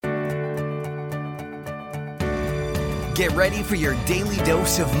Get ready for your daily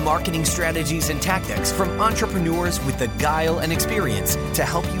dose of marketing strategies and tactics from entrepreneurs with the guile and experience to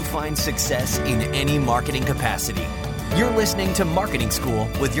help you find success in any marketing capacity. You're listening to Marketing School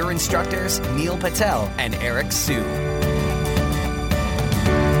with your instructors, Neil Patel and Eric Siu.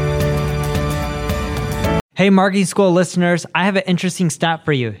 Hey, Marketing School listeners, I have an interesting stat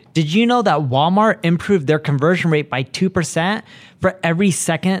for you. Did you know that Walmart improved their conversion rate by 2% for every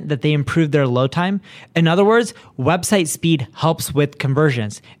second that they improved their load time? In other words, website speed helps with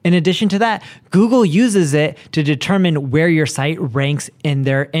conversions. In addition to that, Google uses it to determine where your site ranks in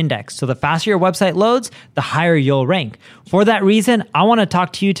their index. So the faster your website loads, the higher you'll rank. For that reason, I want to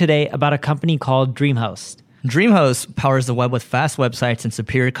talk to you today about a company called DreamHost. DreamHost powers the web with fast websites and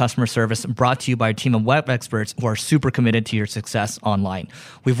superior customer service, brought to you by a team of web experts who are super committed to your success online.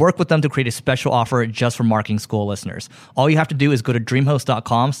 We've worked with them to create a special offer just for Marketing School listeners. All you have to do is go to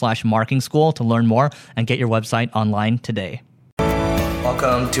dreamhost.com/marketing school to learn more and get your website online today.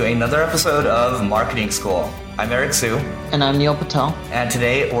 Welcome to another episode of Marketing School. I'm Eric Siu. And I'm Neil Patel. And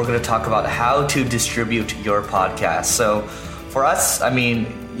today we're going to talk about how to distribute your podcast. So for us,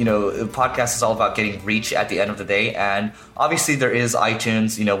 the podcast is all about getting reach at the end of the day. And obviously there is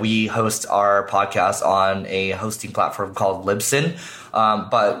iTunes. We host our podcast on a hosting platform called Libsyn.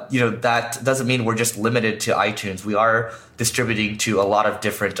 But that doesn't mean we're just limited to iTunes. We are distributing to a lot of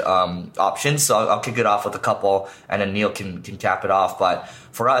different options. So I'll kick it off with a couple and then Neil can cap it off. But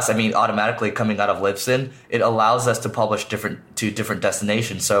for us, automatically coming out of Libsyn, it allows us to publish to different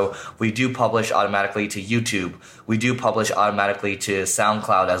destinations. So we do publish automatically to YouTube. We do publish automatically to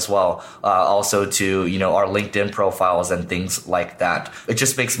SoundCloud as well. Also to, our LinkedIn profiles and things like that. It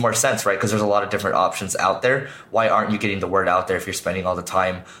just makes more sense, right? Because there's a lot of different options out there. Why aren't you getting the word out there if you're spending all the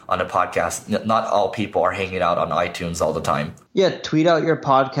time on a podcast? Not all people are hanging out on iTunes all the time. Yeah, tweet out your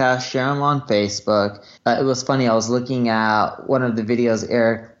podcast, share them on Facebook. It was funny. I was looking at one of the videos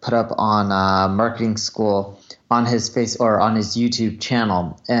Eric put up on Marketing School on his on his YouTube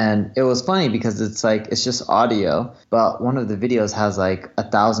channel. And it was funny because it's just audio, but one of the videos has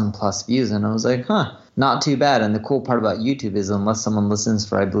 1,000+ views. And I was like, not too bad. And the cool part about YouTube is unless someone listens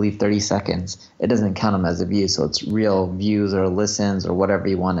for, I believe, 30 seconds, it doesn't count them as a view. So it's real views or listens or whatever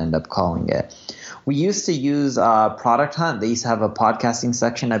you want to end up calling it. We used to use Product Hunt. They used to have a podcasting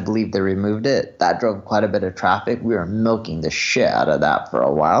section. I believe they removed it. That drove quite a bit of traffic. We were milking the shit out of that for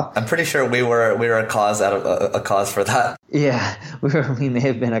a while. I'm pretty sure we were a cause for that. Yeah, we may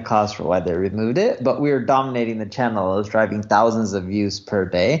have been a cause for why they removed it, but we were dominating the channel. It was driving thousands of views per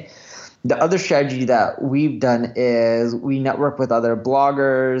day. The other strategy that we've done is we network with other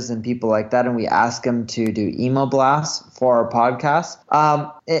bloggers and people like that, and we ask them to do email blasts for our podcast.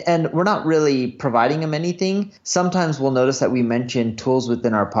 And we're not really providing them anything. Sometimes we'll notice that we mention tools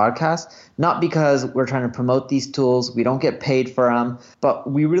within our podcast, not because we're trying to promote these tools. We don't get paid for them, but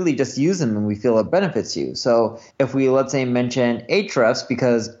we really just use them and we feel it benefits you. So if we, let's say, mention Ahrefs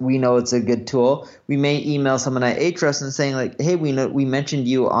because we know it's a good tool, we may email someone at Ahrefs and saying hey, we mentioned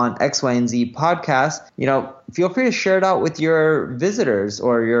you on X, Y, and Z podcast. Feel free to share it out with your visitors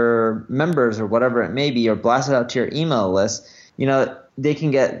or your members or whatever it may be, or blast it out to your email list. They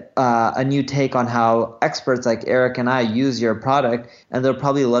can get a new take on how experts like Eric and I use your product, and they'll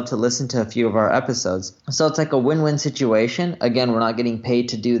probably love to listen to a few of our episodes. So it's like a win-win situation. Again, we're not getting paid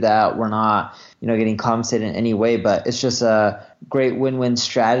to do that. We're not, getting compensated in any way, but it's just a great win-win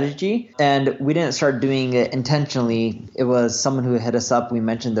strategy. And we didn't start doing it intentionally. It was someone who hit us up. We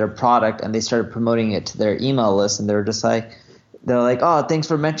mentioned their product, and they started promoting it to their email list, and they were just they're like, oh, thanks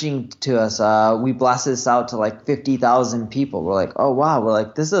for mentioning to us. We blasted this out to 50,000 people. We're like, oh, wow. We're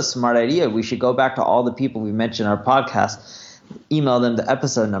like, this is a smart idea. We should go back to all the people we mentioned in our podcast, email them the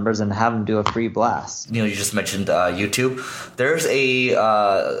episode numbers, and have them do a free blast. You just mentioned YouTube. There's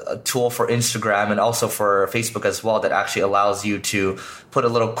a tool for Instagram and also for Facebook as well that actually allows you to put a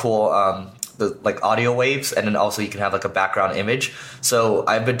little cool audio waves, and then also you can have a background image. So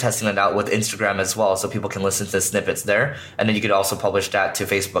I've been testing it out with Instagram as well, so people can listen to snippets there, and then you could also publish that to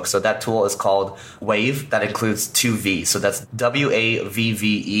Facebook. So that tool is called Wave. That includes 2 V, so that's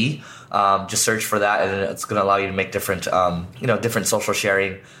WAVVE. Just search for that, and it's going to allow you to make different different social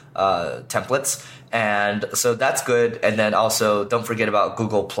sharing templates. And so that's good. And then also don't forget about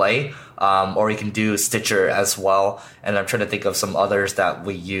Google Play, or you can do Stitcher as well. And I'm trying to think of some others that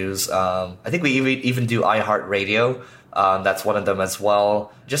we use. I think we even do iHeartRadio. That's one of them as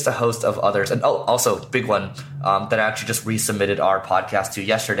well. Just a host of others. And also big one that I actually just resubmitted our podcast to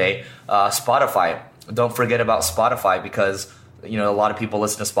yesterday, Spotify. Don't forget about Spotify because, a lot of people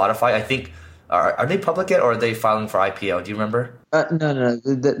listen to Spotify. I think Are they public yet, or are they filing for IPO? Do you remember? No,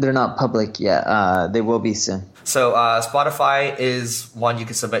 they're not public yet. They will be soon. So Spotify is one you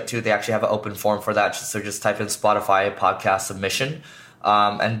can submit to. They actually have an open form for that. So just type in Spotify podcast submission.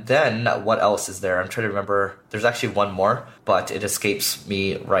 And then what else is there? I'm trying to remember. There's actually one more, but it escapes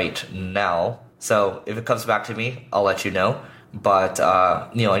me right now. So if it comes back to me, I'll let you know. But,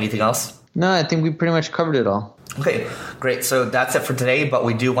 anything else? No, I think we pretty much covered it all. Okay, great. So that's it for today, but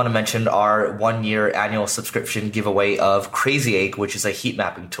we do want to mention our 1-year annual subscription giveaway of Crazy Egg, which is a heat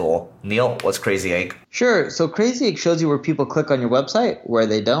mapping tool. Neil, what's Crazy Egg? Sure. So Crazy Egg shows you where people click on your website, where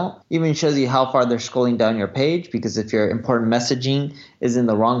they don't. Even shows you how far they're scrolling down your page, because if your important messaging is in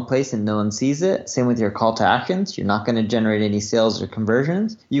the wrong place and no one sees it, same with your call to actions, you're not going to generate any sales or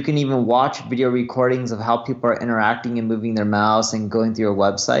conversions. You can even watch video recordings of how people are interacting and moving their mouse and going through your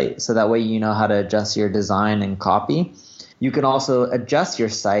website, so that way you know how to adjust your design and copy. You can also adjust your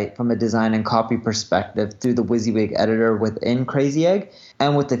site from a design and copy perspective through the WYSIWYG editor within Crazy Egg.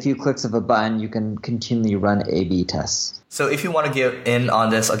 And with a few clicks of a button, you can continually run A/B tests. So if you want to get in on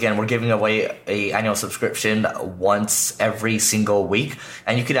this, again, we're giving away an annual subscription once every single week.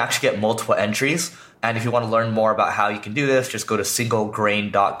 And you can actually get multiple entries. And if you want to learn more about how you can do this, just go to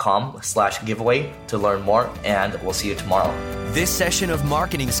singlegrain.com/giveaway to learn more. And we'll see you tomorrow. This session of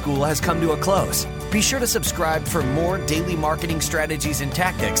Marketing School has come to a close. Be sure to subscribe for more daily marketing strategies and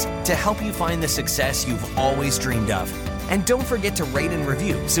tactics to help you find the success you've always dreamed of. And don't forget to rate and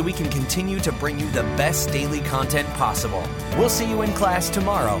review so we can continue to bring you the best daily content possible. We'll see you in class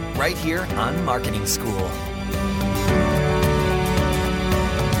tomorrow, right here on Marketing School.